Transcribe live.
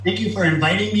Thank you for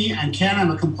inviting me. I'm Ken. I'm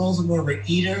a compulsive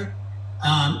overeater,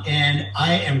 and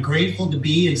I am grateful to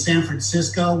be in San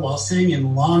Francisco while sitting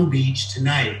in Long Beach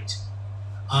tonight.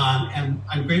 And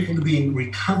I'm grateful to be in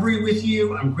recovery with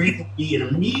you. I'm grateful to be in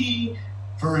a meeting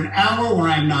for an hour where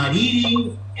I'm not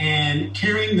eating and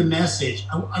carrying the message.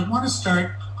 I want to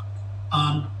start.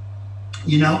 I'm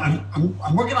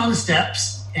working on the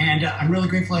steps. And I'm really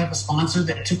grateful I have a sponsor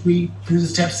that took me through the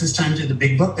steps this time to the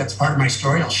big book. That's part of my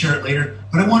story. I'll share it later.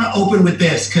 But I want to open with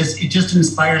this because it just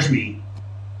inspires me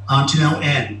to no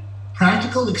end.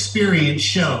 Practical experience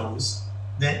shows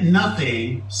that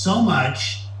nothing so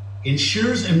much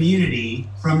ensures immunity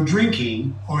from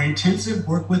drinking or intensive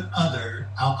work with other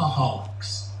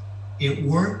alcoholics. It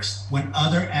works when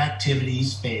other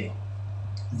activities fail.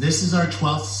 This is our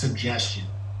 12th suggestion.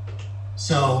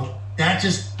 So that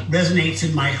just resonates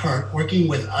in my heart, working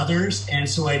with others. And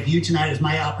so I view tonight as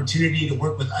my opportunity to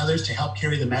work with others to help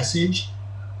carry the message.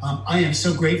 I am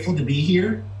so grateful to be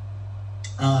here.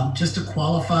 Just to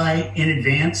qualify in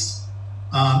advance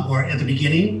or at the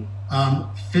beginning,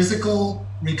 physical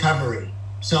recovery.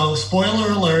 So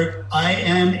spoiler alert, I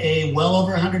am a well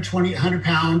over 100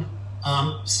 pound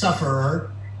sufferer.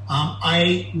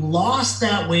 I lost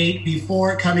that weight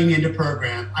before coming into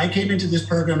program. I came into this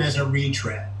program as a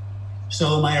retread.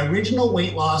 So my original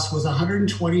weight loss was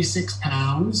 126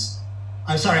 pounds.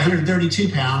 132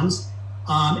 pounds.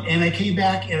 And I came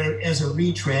back as a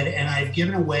retread, and I've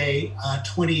given away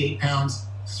 28 pounds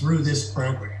through this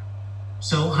program.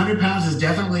 So 100 pounds is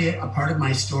definitely a part of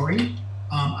my story.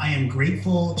 I am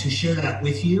grateful to share that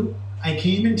with you. I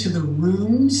came into the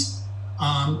rooms,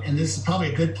 and this is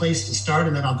probably a good place to start,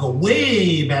 and then I'll go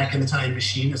way back in the time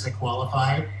machine as I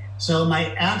qualify. So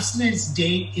my abstinence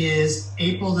date is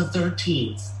April the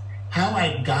 13th. How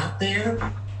I got there,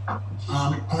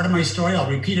 part of my story, I'll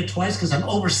repeat it twice because I'm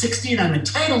over 60 and I'm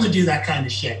entitled to do that kind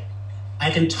of shit.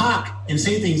 I can talk and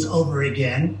say things over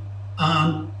again.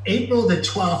 April the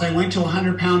 12th, I went to a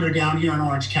 100-pounder down here in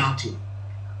Orange County.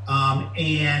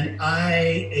 And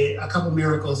a couple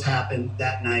miracles happened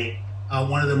that night.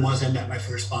 One of them was I met my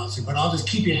first sponsor, but I'll just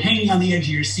keep you hanging on the edge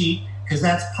of your seat because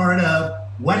that's part of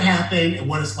what happened and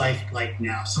what is life like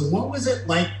now. So what was it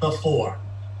like before?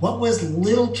 What was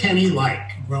little Kenny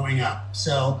like growing up?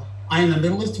 So I'm in the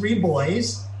middle of three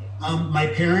boys. My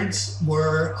parents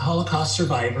were Holocaust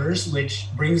survivors, which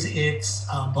brings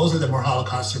both of them were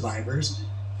Holocaust survivors,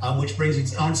 which brings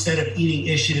its own set of eating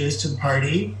issues to the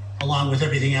party, along with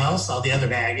everything else, all the other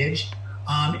baggage.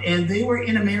 And they were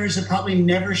in a marriage that probably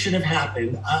never should have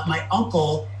happened. My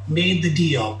uncle made the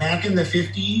deal. Back in the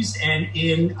 50s and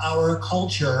in our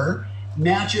culture,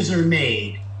 matches are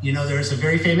made. You know, there's a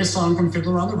very famous song from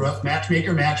Fiddler on the Roof,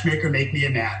 matchmaker, matchmaker, make me a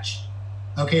match.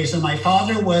 Okay, so my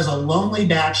father was a lonely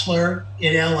bachelor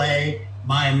in LA.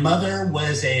 My mother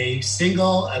was a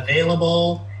single,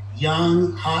 available,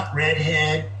 young, hot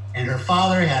redhead, and her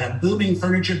father had a booming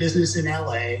furniture business in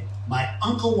LA. My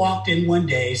uncle walked in one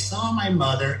day, saw my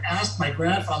mother, asked my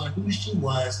grandfather who she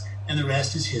was, and the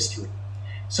rest is history.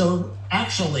 So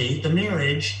actually, the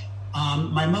marriage,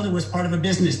 my mother was part of a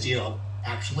business deal,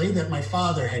 actually, that my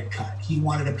father had cut. He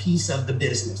wanted a piece of the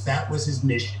business. That was his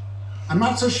mission. I'm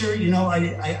not so sure,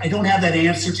 I don't have that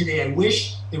answer today. I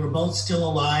wish they were both still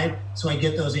alive so I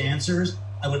get those answers.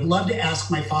 I would love to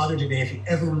ask my father today if he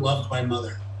ever loved my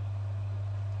mother.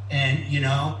 And,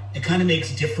 it kind of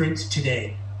makes difference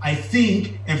today. I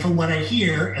think, and from what I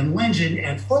hear, and legend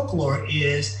and folklore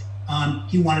is,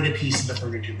 he wanted a piece of the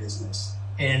furniture business.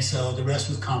 And so the rest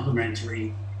was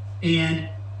complimentary. And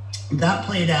that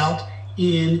played out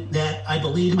in that I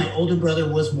believe my older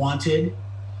brother was wanted.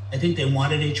 I think they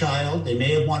wanted a child. They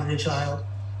may have wanted a child.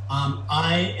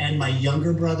 I and my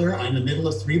younger brother, I'm the middle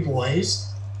of three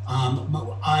boys.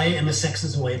 I am a sex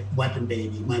as a weapon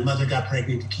baby. My mother got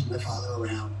pregnant to keep my father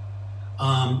around.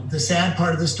 The sad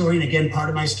part of the story, and again, part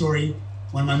of my story,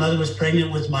 when my mother was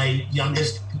pregnant with my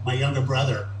younger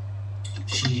brother,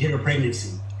 she hid her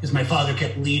pregnancy because my father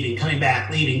kept leaving, coming back.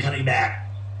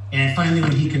 And finally,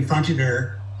 when he confronted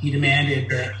her, he demanded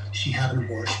that she have an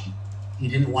abortion. He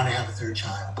didn't want to have a third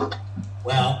child.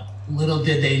 Well, little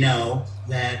did they know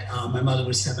that my mother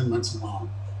was 7 months along.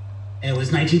 And it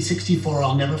was 1964.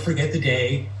 I'll never forget the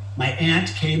day. My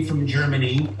aunt came from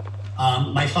Germany.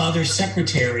 My father's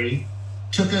secretary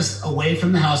took us away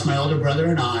from the house, my older brother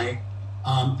and I,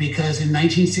 because in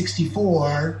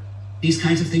 1964, these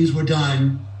kinds of things were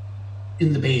done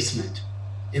in the basement,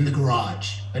 in the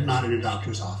garage, but not in a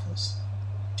doctor's office.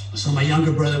 So my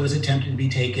younger brother was attempted to be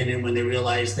taken, and when they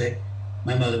realized that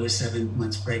my mother was 7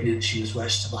 months pregnant, she was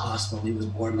rushed to the hospital. He was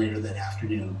born later that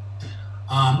afternoon.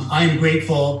 I am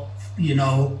grateful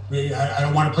I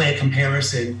don't want to play a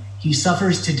comparison. He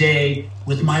suffers today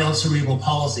with mild cerebral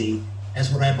palsy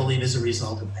as what I believe is a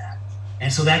result of that.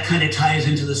 And so that kind of ties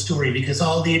into the story because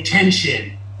all the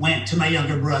attention went to my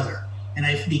younger brother. And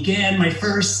I began my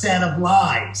first set of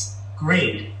lies.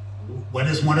 Great. What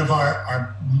is one of I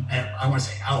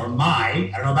don't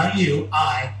know about you,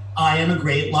 I am a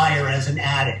great liar as an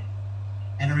addict.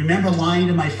 And I remember lying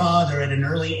to my father at an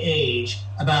early age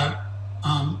about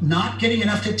not getting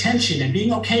enough attention and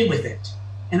being okay with it.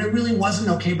 And it really wasn't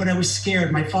okay, but I was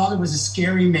scared. My father was a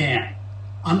scary man.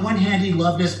 On one hand, he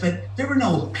loved us, but there were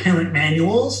no parent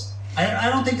manuals. I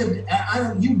don't think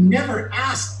that, you never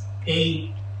asked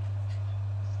a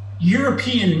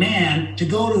European man to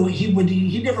go to,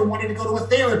 he never wanted to go to a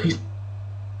therapy.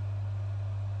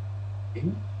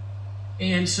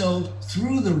 And so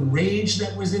through the rage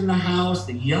that was in the house,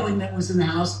 the yelling that was in the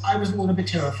house, I was a little bit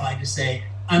terrified to say,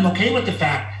 I'm okay with the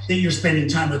fact that you're spending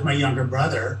time with my younger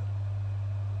brother.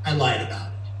 I lied about it.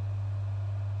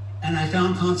 And I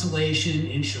found consolation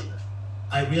in sugar.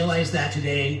 I realized that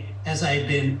today as I've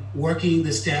been working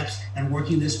the steps and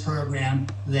working this program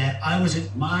that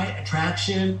my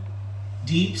attraction,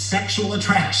 deep sexual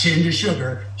attraction to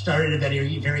sugar started at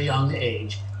a very young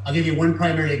age. I'll give you one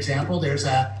primary example. There's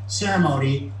a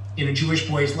ceremony in a Jewish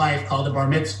boy's life called a bar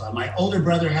mitzvah. My older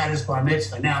brother had his bar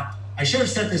mitzvah. Now, I should have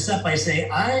set this up by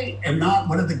saying I am not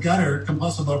one of the gutter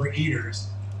compulsive overeaters.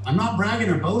 I'm not bragging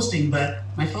or boasting, but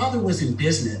my father was in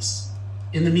business,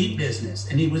 in the meat business,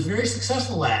 and he was very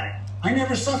successful at it. I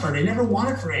never suffered. I never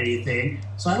wanted for anything.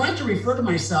 So I like to refer to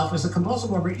myself as a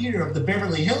compulsive overeater of the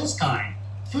Beverly Hills kind.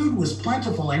 Food was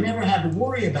plentiful. I never had to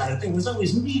worry about it. There was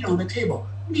always meat on the table,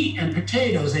 meat and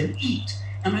potatoes and eat.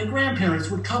 And my grandparents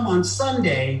would come on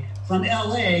Sunday from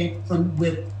LA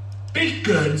with baked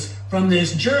goods from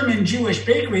this German Jewish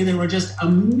bakery. They were just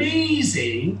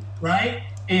amazing, right?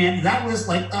 And that was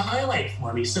like the highlight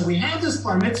for me. So we had this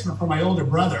bar mitzvah for my older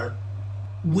brother.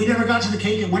 We never got to the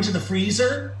cake. It went to the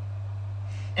freezer.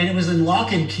 And it was in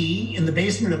lock and key in the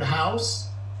basement of the house.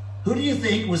 Who do you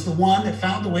think was the one that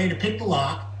found the way to pick the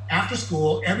lock after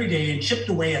school every day and chipped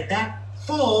away at that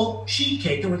full sheet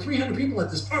cake? There were 300 people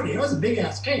at this party. It was a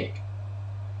big-ass cake.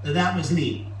 That was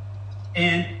me.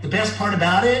 And the best part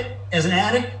about it, as an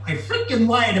addict, I freaking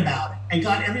lied about it and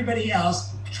got everybody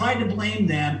else, tried to blame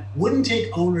them, wouldn't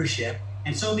take ownership,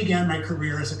 and so began my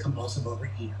career as a compulsive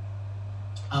overeater.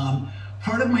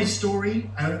 Part of my story,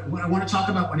 I want to talk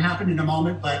about what happened in a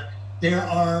moment, but there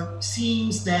are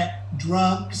scenes that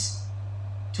drugs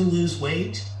to lose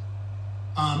weight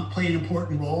play an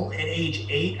important role. At age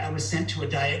 8, I was sent to a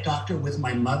diet doctor with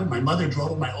my mother. My mother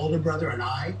drove my older brother and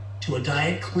I to a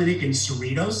diet clinic in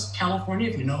Cerritos, California.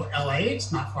 If you know LA,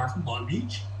 it's not far from Long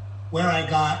Beach, where I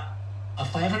got a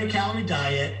 500-calorie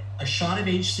diet, a shot of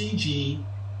HCG,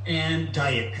 and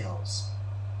diet pills.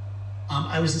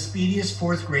 I was the speediest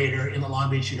 4th grader in the Long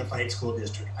Beach Unified School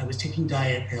District. I was taking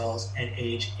diet pills at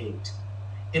age 8.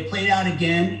 It played out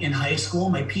again in high school.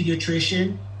 My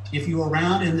pediatrician, if you were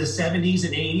around in the 70s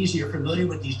and 80s, you're familiar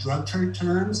with these drug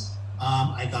terms.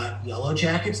 I got yellow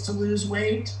jackets to lose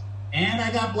weight, and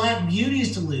I got black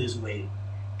beauties to lose weight.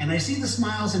 And I see the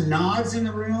smiles and nods in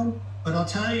the room, but I'll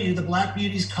tell you, the black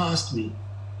beauties cost me.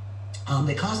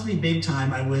 They cost me big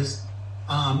time. I was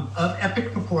of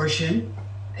epic proportion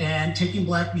and taking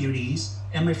black beauties.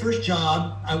 And my first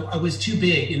job, I was too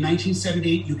big. In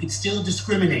 1978, you could still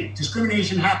discriminate.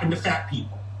 Discrimination happened to fat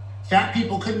people. Fat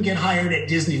people couldn't get hired at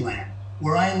Disneyland.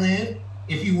 Where I live,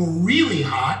 if you were really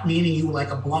hot, meaning you were like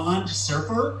a blonde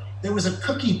surfer, there was a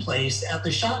cookie place at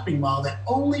the shopping mall that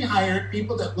only hired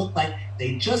people that looked like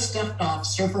they just stepped off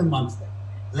Surfer Monthly.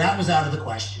 That was out of the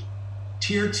question.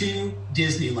 Tier 2,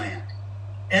 Disneyland.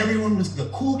 The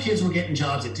cool kids were getting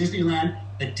jobs at Disneyland,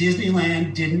 but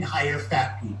Disneyland didn't hire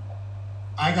fat people.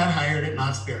 I got hired at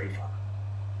Knott's Berry Farm.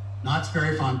 Knott's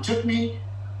Berry Farm took me.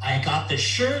 I got the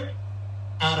shirt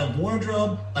out of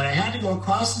wardrobe, but I had to go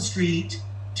across the street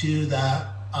to the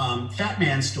Fat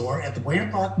Man store at the Buena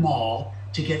Park Mall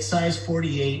to get size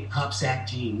 48 Hopsack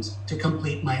jeans to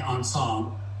complete my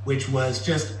ensemble, which was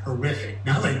just horrific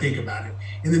now that I think about it.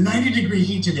 In the 90-degree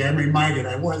heat today, I'm reminded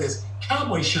I wore this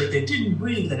cowboy shirt that didn't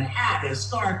breathe, and a hat and a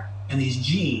scarf and these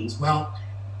jeans. Well,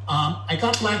 I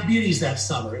got black beauties that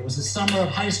summer. It was the summer of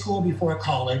high school before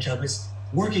college. I was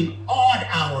working odd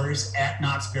hours at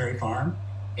Knott's Berry Farm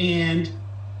and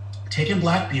taking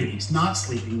black beauties, not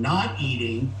sleeping, not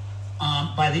eating.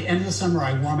 By the end of the summer,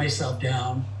 I wore myself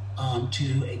down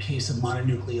to a case of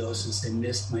mononucleosis and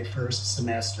missed my first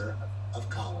semester of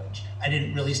college. I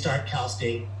didn't really start Cal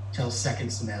State till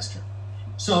second semester.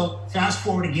 So fast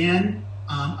forward again,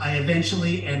 I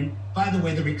eventually, and by the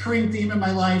way, the recurring theme in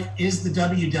my life is the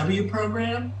WW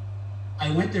program.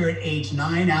 I went there at age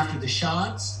 9 after the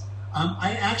shots.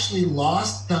 I actually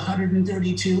lost the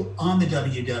 132 on the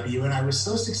WW, and I was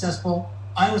so successful,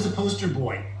 I was a poster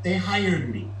boy. They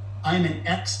hired me. I'm an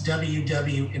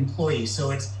ex-WW employee,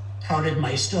 so it's part of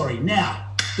my story. Now,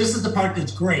 this is the part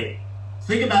that's great.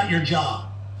 Think about your job.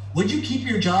 Would you keep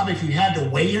your job if you had to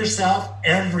weigh yourself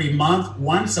every month,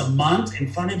 once a month,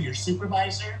 in front of your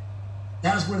supervisor?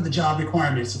 That was one of the job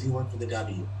requirements if you work for the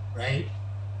W, right?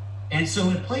 And so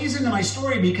it plays into my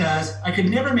story because I could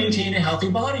never maintain a healthy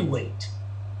body weight.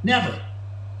 Never.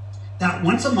 That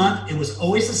once a month, it was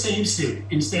always the same suit.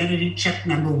 Insanity check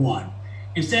number 1.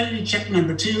 Insanity check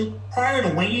number 2. Prior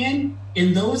to weigh-in,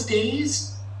 in those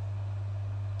days,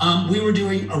 we were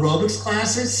doing aerobics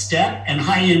classes, step, and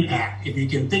high impact. If you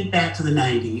can think back to the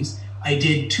 90s, I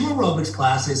did 2 aerobics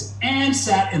classes and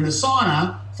sat in the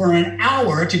sauna for an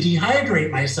hour to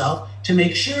dehydrate myself to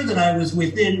make sure that I was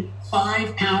within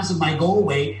 5 pounds of my goal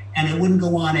weight and I wouldn't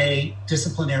go on a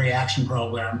disciplinary action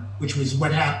program, which was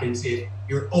what happens if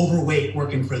you're overweight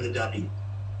working for the W,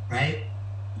 right?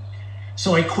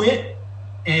 So I quit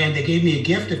and they gave me a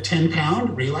gift of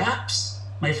 10-pound relapse,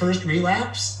 my first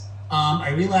relapse. I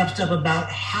relapsed up about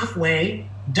halfway,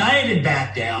 dieted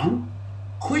back down,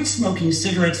 quit smoking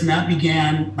cigarettes, and that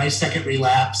began my second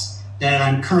relapse that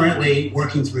I'm currently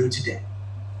working through today.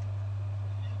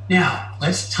 Now,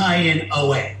 let's tie in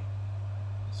OA.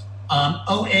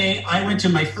 OA, I went to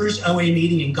my first OA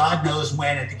meeting in God knows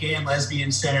when at the Gay and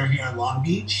Lesbian Center here in Long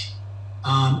Beach.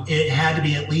 It had to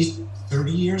be at least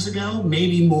 30 years ago,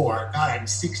 maybe more. God, I'm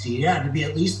 60. It had to be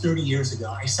at least 30 years ago.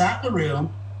 I sat in the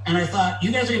room and I thought,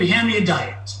 you guys are going to hand me a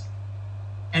diet.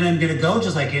 And I'm going to go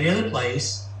just like any other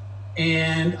place.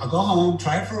 And I'll go home,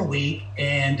 try it for a week,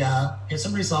 and get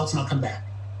some results, and I'll come back.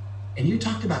 And you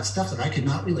talked about stuff that I could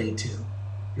not relate to.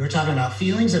 You were talking about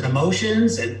feelings and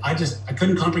emotions, and I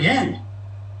couldn't comprehend.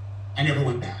 I never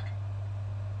went back.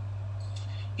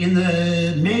 In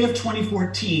the May of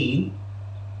 2014,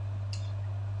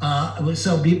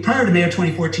 prior to May of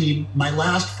 2014, my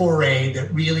last foray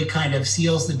that really kind of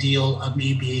seals the deal of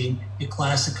me being a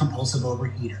classic compulsive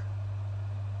overeater.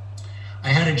 I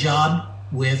had a job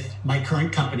with my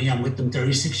current company. I'm with them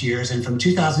 36 years. And from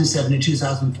 2007 to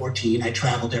 2014, I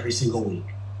traveled every single week,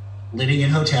 living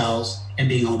in hotels and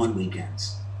being home on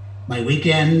weekends. My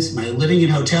weekends, my living in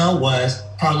hotel was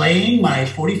parlaying my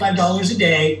 $45 a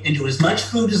day into as much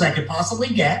food as I could possibly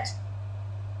get,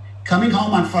 coming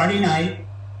home on Friday night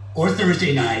or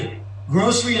Thursday night,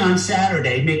 grocery on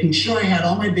Saturday, making sure I had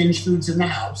all my binge foods in the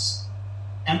house,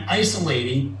 and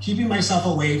isolating, keeping myself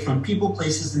away from people,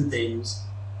 places, and things,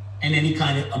 and any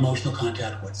kind of emotional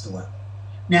contact whatsoever.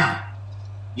 Now,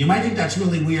 you might think that's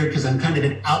really weird because I'm kind of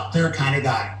an out there kind of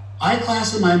guy. I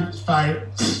classify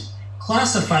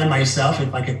myself,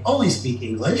 if I could only speak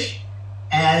English,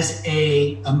 as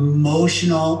a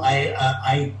emotional,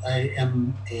 I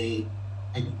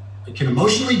can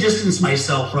emotionally distance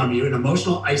myself from you, an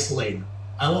emotional isolator.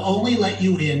 I will only let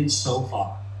you in so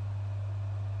far.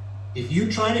 If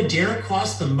you try to dare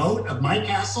cross the moat of my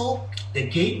castle, the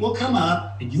gate will come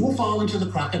up and you will fall into the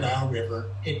crocodile river.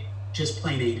 It just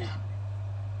plain ain't happening.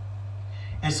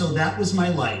 And so that was my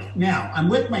life. Now, I'm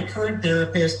with my current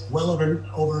therapist well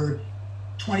over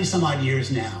 20 some odd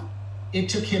years now. It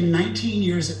took him 19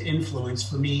 years of influence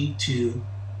for me to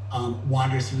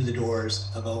wander through the doors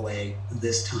of OA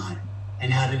this time.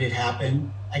 And how did it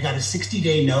happen? I got a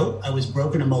 60-day note. I was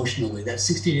broken emotionally. That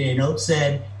 60-day note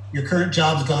said, your current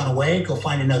job's gone away, go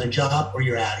find another job or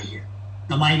you're out of here.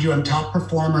 Now, mind you, I'm top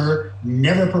performer,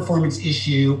 never a performance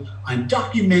issue. I'm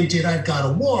documented, I've got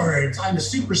awards, I'm a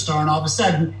superstar, and all of a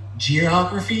sudden,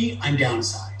 geography, I'm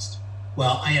downsized.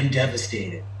 Well, I am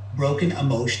devastated, broken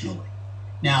emotionally.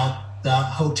 Now, the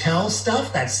hotel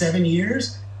stuff, that 7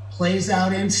 years, plays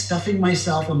out in stuffing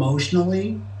myself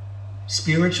emotionally,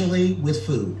 spiritually, with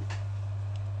food.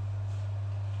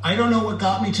 I don't know what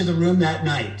got me to the room that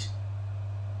night.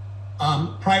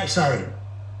 Prior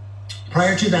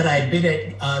to that, I had been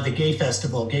at the Gay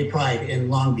Festival, Gay Pride in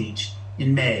Long Beach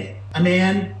in May. A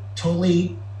man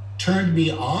totally turned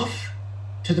me off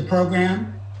to the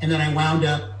program, and then I wound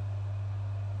up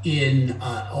in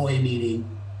OA meeting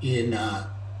in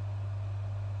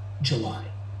July.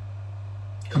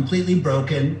 Completely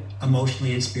broken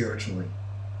emotionally and spiritually.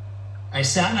 I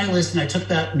sat and I listened. I took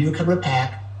that newcomer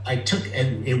pack.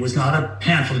 And it was not a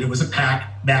pamphlet, it was a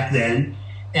pack back then.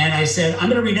 And I said, I'm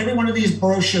going to read every one of these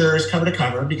brochures cover to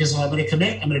cover because if I'm going to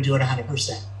commit, I'm going to do it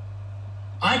 100%.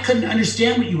 I couldn't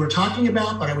understand what you were talking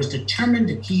about, but I was determined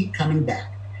to keep coming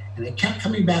back. And I kept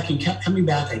coming back and kept coming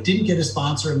back. I didn't get a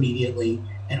sponsor immediately.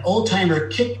 An old timer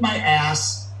kicked my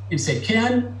ass and said,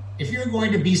 Ken, if you're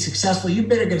going to be successful, you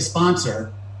better get a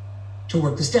sponsor to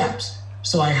work the steps.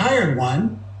 So I hired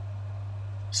one,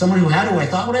 someone who had who I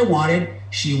thought what I wanted.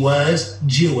 She was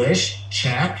Jewish,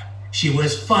 check. She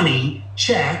was funny,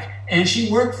 check. And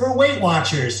she worked for Weight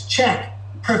Watchers, check.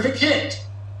 Perfect hit.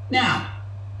 Now,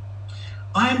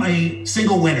 I'm a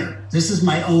single winner. This is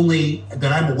my only,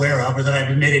 that I'm aware of or that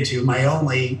I've admitted to, my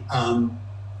only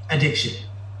addiction.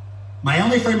 My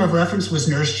only frame of reference was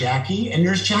Nurse Jackie, and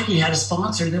Nurse Jackie had a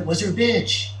sponsor that was her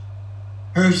bitch.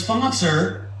 Her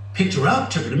sponsor picked her up,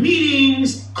 took her to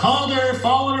meetings, called her,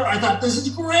 followed her. I thought, this is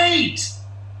great.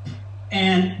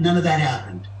 And none of that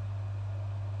happened.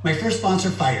 My first sponsor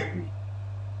fired me.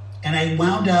 And I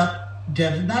wound up,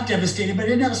 not devastated, but I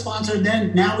didn't have a sponsor. And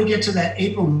then now we get to that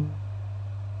April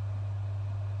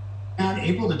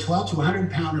the 12th to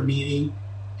 100-pounder meeting.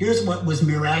 Here's what was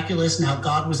miraculous and how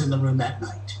God was in the room that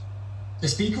night. The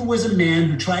speaker was a man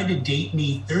who tried to date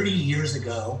me 30 years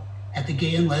ago at the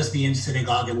Gay and Lesbian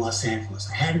Synagogue in Los Angeles.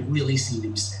 I hadn't really seen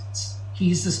him since.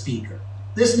 He's the speaker.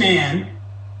 This man,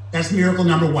 that's miracle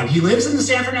number one. He lives in the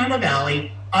San Fernando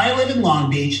Valley. I live in Long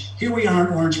Beach. Here we are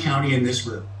in Orange County in this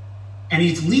room. And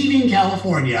he's leaving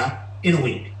California in a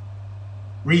week.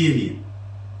 Reunion.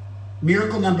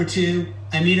 Miracle number two,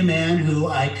 I meet a man who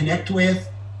I connect with,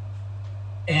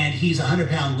 and he's a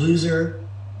 100-pound loser.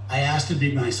 I asked him to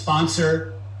be my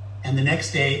sponsor, and the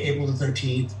next day, April the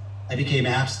 13th, I became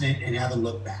abstinent and haven't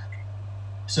looked back.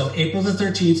 So April the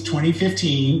 13th,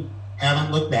 2015,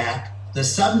 haven't looked back. The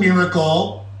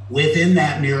sub-miracle within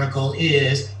that miracle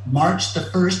is March the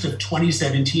 1st of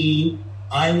 2017,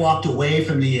 I walked away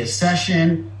from the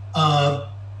accession of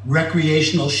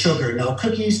recreational sugar. No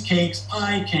cookies, cakes,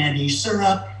 pie, candy,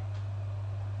 syrup,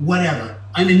 whatever.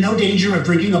 I'm in no danger of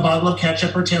drinking a bottle of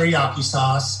ketchup or teriyaki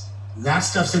sauce. That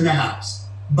stuff's in the house.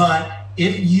 But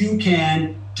if you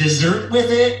can dessert with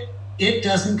it, it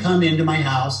doesn't come into my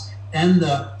house. And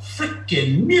the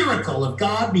freaking miracle of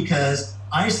God, because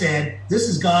I said, this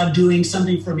is God doing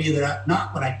something for me that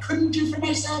not what I couldn't do for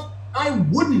myself, I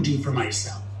wouldn't do for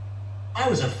myself. I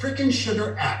was a freaking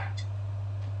sugar addict.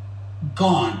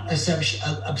 Gone.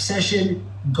 Obsession,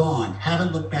 gone.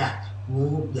 Haven't looked back.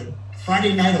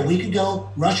 Friday night a week ago,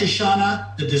 Rosh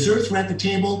Hashanah, the desserts were at the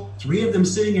table, 3 of them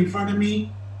sitting in front of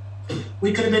me.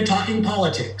 We could have been talking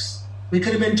politics. We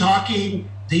could have been talking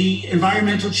the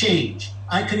environmental change.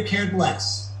 I could have cared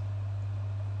less.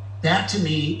 That to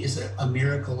me is a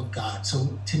miracle of God.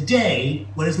 So today,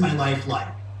 what is my life like?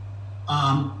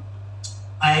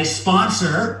 I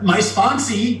sponsor, my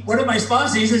sponsee, one of my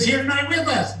sponsees is here tonight with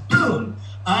us. Boom.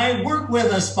 I work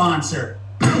with a sponsor.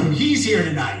 Boom. He's here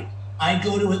tonight. I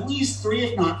go to at least 3,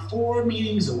 if not 4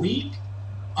 meetings a week.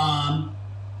 I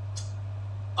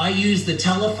use the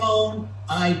telephone.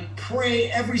 I pray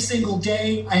every single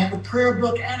day. I have a prayer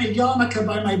book and a yarmulke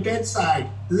by my bedside.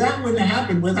 That wouldn't have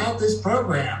happened without this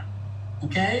program.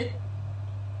 Okay?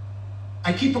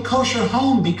 I keep a kosher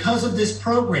home because of this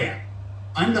program.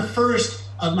 I'm the first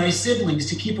of my siblings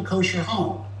to keep a kosher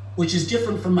home, which is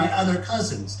different from my other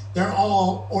cousins. They're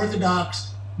all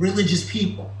Orthodox religious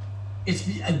people. It's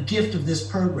a gift of this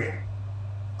program.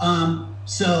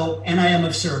 And I am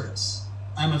of service.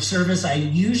 I'm of service. I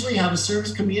usually have a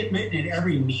service commitment in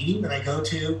every meeting that I go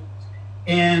to.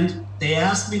 And they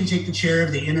asked me to take the chair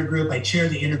of the intergroup. I chair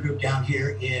the intergroup down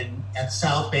here at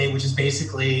South Bay, which is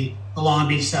basically the Long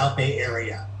Beach, South Bay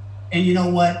area. And you know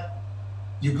what?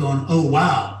 You're going, oh,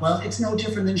 wow. Well, it's no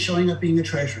different than showing up being a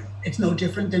treasurer. It's no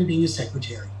different than being a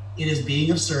secretary. It is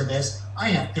being of service. I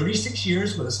have 36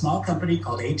 years with a small company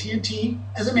called AT&T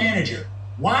as a manager.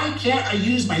 Why can't I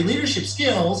use my leadership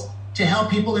skills to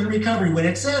help people in recovery? When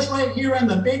it says right here in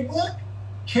the big book,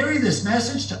 carry this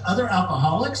message to other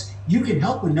alcoholics, you can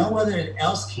help when no one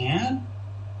else can.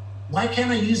 Why can't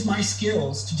I use my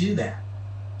skills to do that?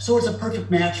 So it's a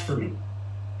perfect match for me.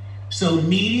 So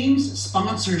meetings,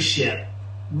 sponsorship,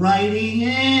 writing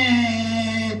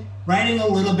a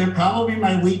little bit, probably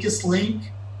my weakest link.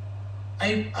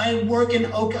 I work in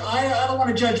Oka. I don't want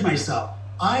to judge myself.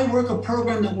 I work a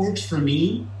program that works for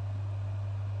me.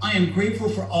 I am grateful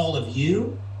for all of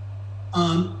you.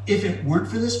 If it weren't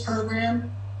for this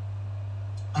program,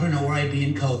 I don't know where I'd be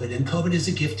in COVID. And COVID is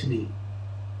a gift to me.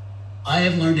 I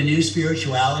have learned a new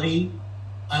spirituality.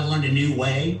 I've learned a new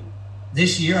way.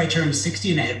 This year I turned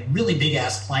 60 and I had really big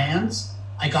ass plans.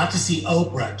 I got to see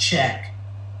Oprah, check.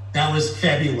 That was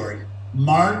February.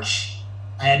 March,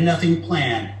 I had nothing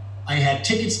planned. I had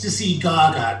tickets to see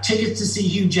Gaga, tickets to see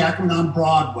Hugh Jackman on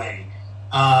Broadway,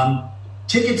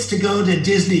 tickets to go to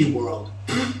Disney World.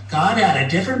 God had a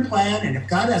different plan, and if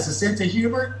God has a sense of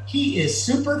humor, he is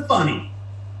super funny.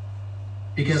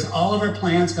 Because all of our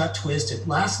plans got twisted.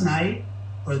 Last night,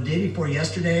 or the day before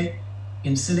yesterday,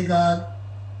 in synagogue,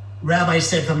 Rabbi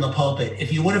said from the pulpit,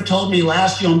 if you would have told me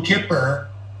last Yom Kippur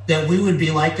that we would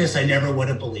be like this, I never would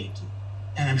have believed you.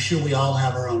 And I'm sure we all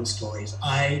have our own stories.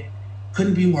 I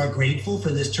couldn't be more grateful for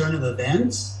this turn of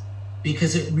events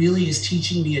because it really is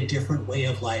teaching me a different way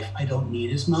of life. I don't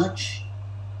need as much.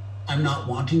 I'm not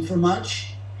wanting for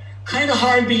much. Kind of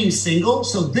hard being single.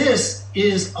 So this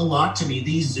is a lot to me.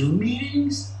 These Zoom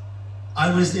meetings.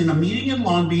 I was in a meeting in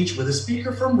Long Beach with a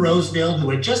speaker from Roseville who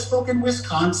had just spoken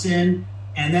Wisconsin,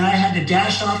 and then I had to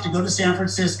dash off to go to San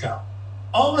Francisco,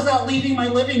 all without leaving my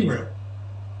living room.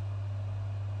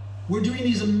 We're doing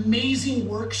these amazing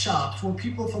workshops where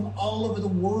people from all over the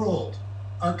world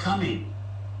are coming.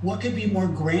 What could be more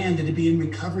grand than to be in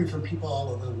recovery for people all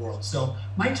over the world? So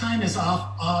my time is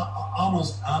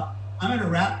almost up. I'm going to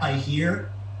wrap by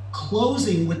here,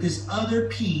 closing with this other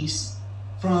piece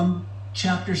from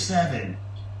chapter 7.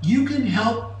 You can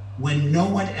help when no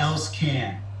one else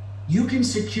can. You can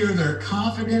secure their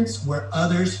confidence where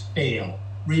others fail.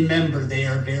 Remember, they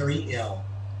are very ill.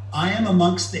 I am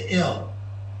amongst the ill.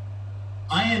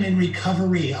 I am in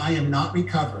recovery. I am not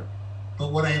recovered.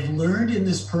 But what I have learned in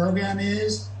this program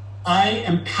is I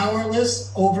am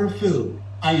powerless over food.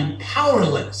 I am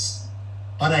powerless,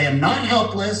 but I am not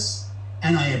helpless,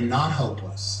 and I am not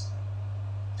hopeless.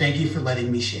 Thank you for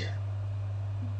letting me share.